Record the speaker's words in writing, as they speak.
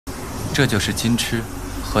这就是金痴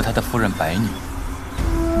和他的夫人白女。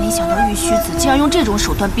没想到玉虚子竟然用这种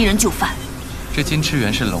手段逼人就范。这金痴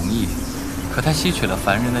原是龙裔，可他吸取了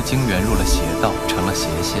凡人的精元，入了邪道，成了邪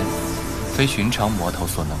仙，非寻常魔头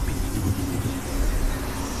所能比。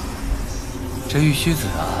这玉虚子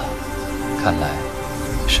啊，看来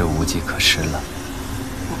是无计可施了。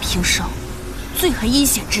我平生最恨阴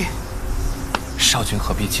险之人。少君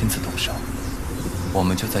何必亲自动手？我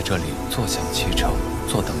们就在这里坐享其成，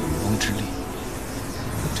坐等渔翁之利。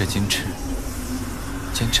这金翅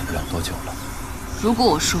坚持不了多久了。如果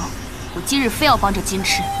我说我今日非要帮这金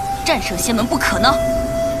翅战胜仙门不可呢？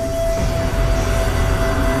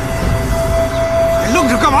还愣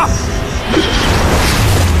着干嘛？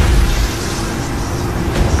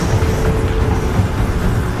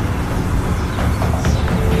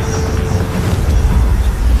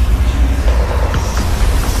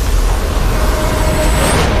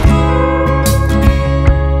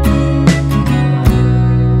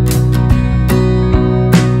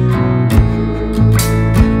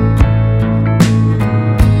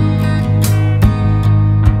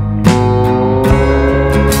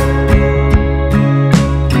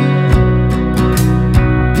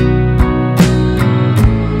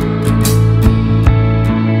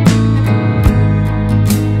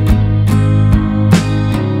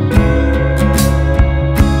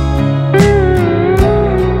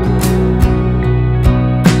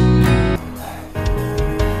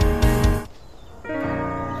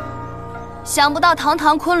想不到堂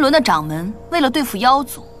堂昆仑的掌门，为了对付妖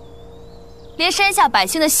族，连山下百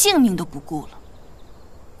姓的性命都不顾了。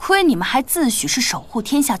亏你们还自诩是守护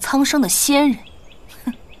天下苍生的仙人，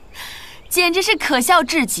哼，简直是可笑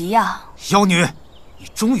至极呀！妖女，你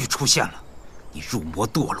终于出现了！你入魔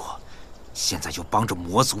堕落，现在又帮着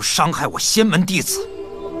魔族伤害我仙门弟子，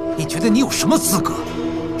你觉得你有什么资格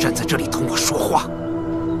站在这里同我说话？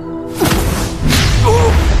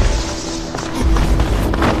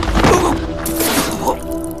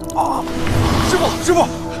师傅，师傅，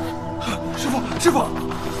师傅，师傅！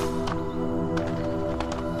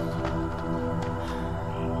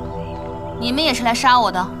你们也是来杀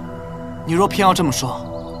我的？你若偏要这么说，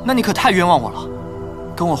那你可太冤枉我了。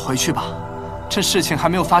跟我回去吧，趁事情还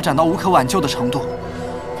没有发展到无可挽救的程度，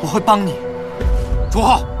我会帮你。卓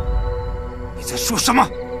浩，你在说什么？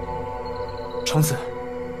虫子，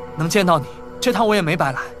能见到你，这趟我也没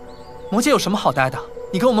白来。魔界有什么好待的？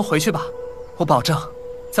你跟我们回去吧，我保证，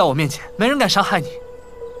在我面前没人敢伤害你。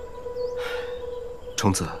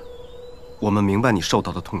虫子，我们明白你受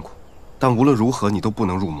到的痛苦，但无论如何你都不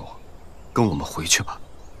能入魔，跟我们回去吧。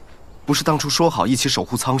不是当初说好一起守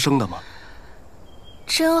护苍生的吗？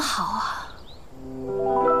真好啊，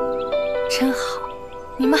真好，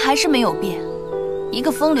你们还是没有变，一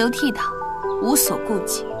个风流倜傥，无所顾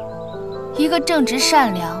忌，一个正直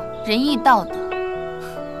善良，仁义道德。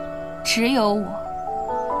只有我，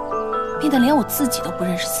变得连我自己都不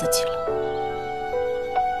认识自己了。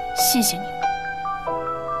谢谢你们，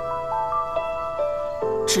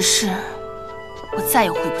只是我再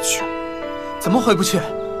也回不去了。怎么回不去？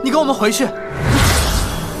你跟我们回去。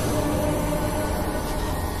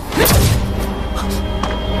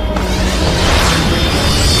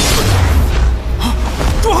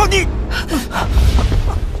卓浩，你，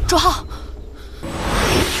卓浩，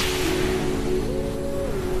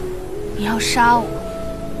你要杀我，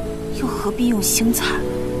又何必用星残？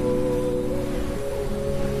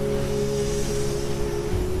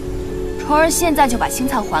虫儿现在就把星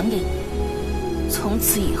灿还给你，从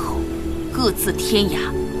此以后各自天涯，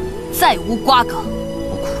再无瓜葛。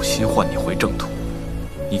我苦心换你回正途，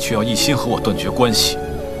你却要一心和我断绝关系。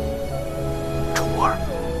虫儿，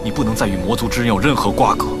你不能再与魔族之人有任何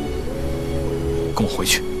瓜葛。跟我回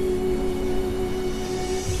去。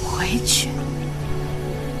回去？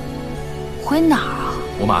回哪儿啊？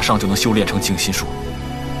我马上就能修炼成静心术，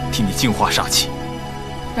替你净化煞气。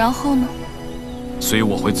然后呢？随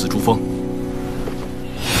我回紫竹峰。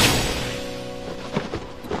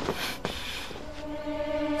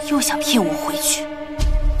又想骗我回去，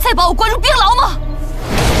再把我关入冰牢吗？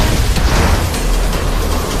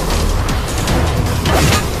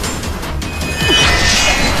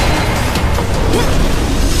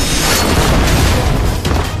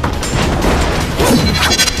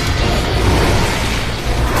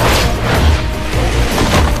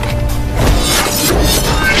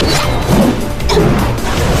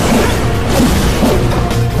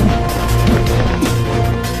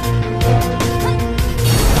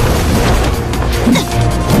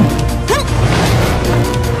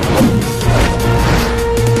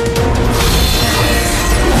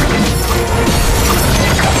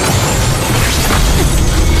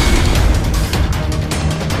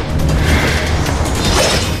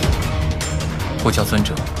护教尊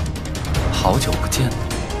者，好久不见了。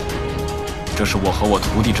这是我和我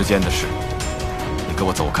徒弟之间的事，你给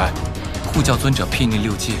我走开！护教尊者睥睨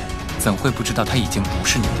六界，怎会不知道他已经不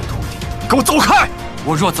是你的徒弟？你给我走开！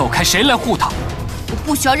我若走开，谁来护他？我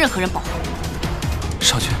不需要任何人保护。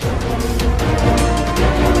少君。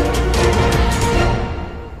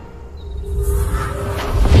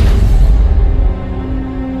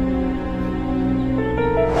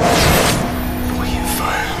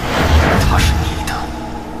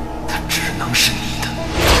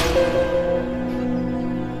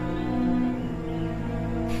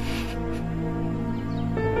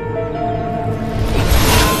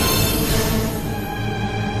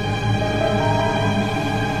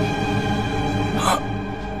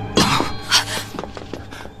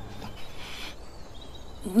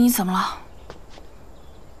你怎么了？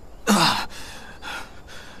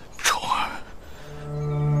虫儿，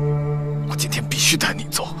我今天必须带你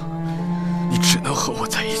走，你只能和我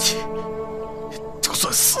在一起，就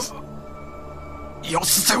算死，也要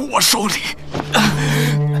死在我手里。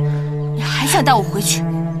你还想带我回去？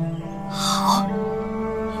好，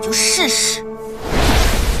你就试试。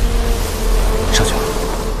少君，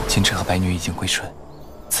金翅和白女已经归顺，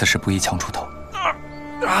此事不宜强出头。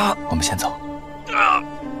我们先走。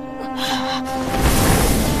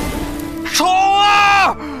虫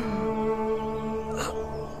儿！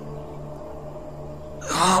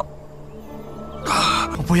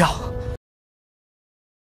我不要。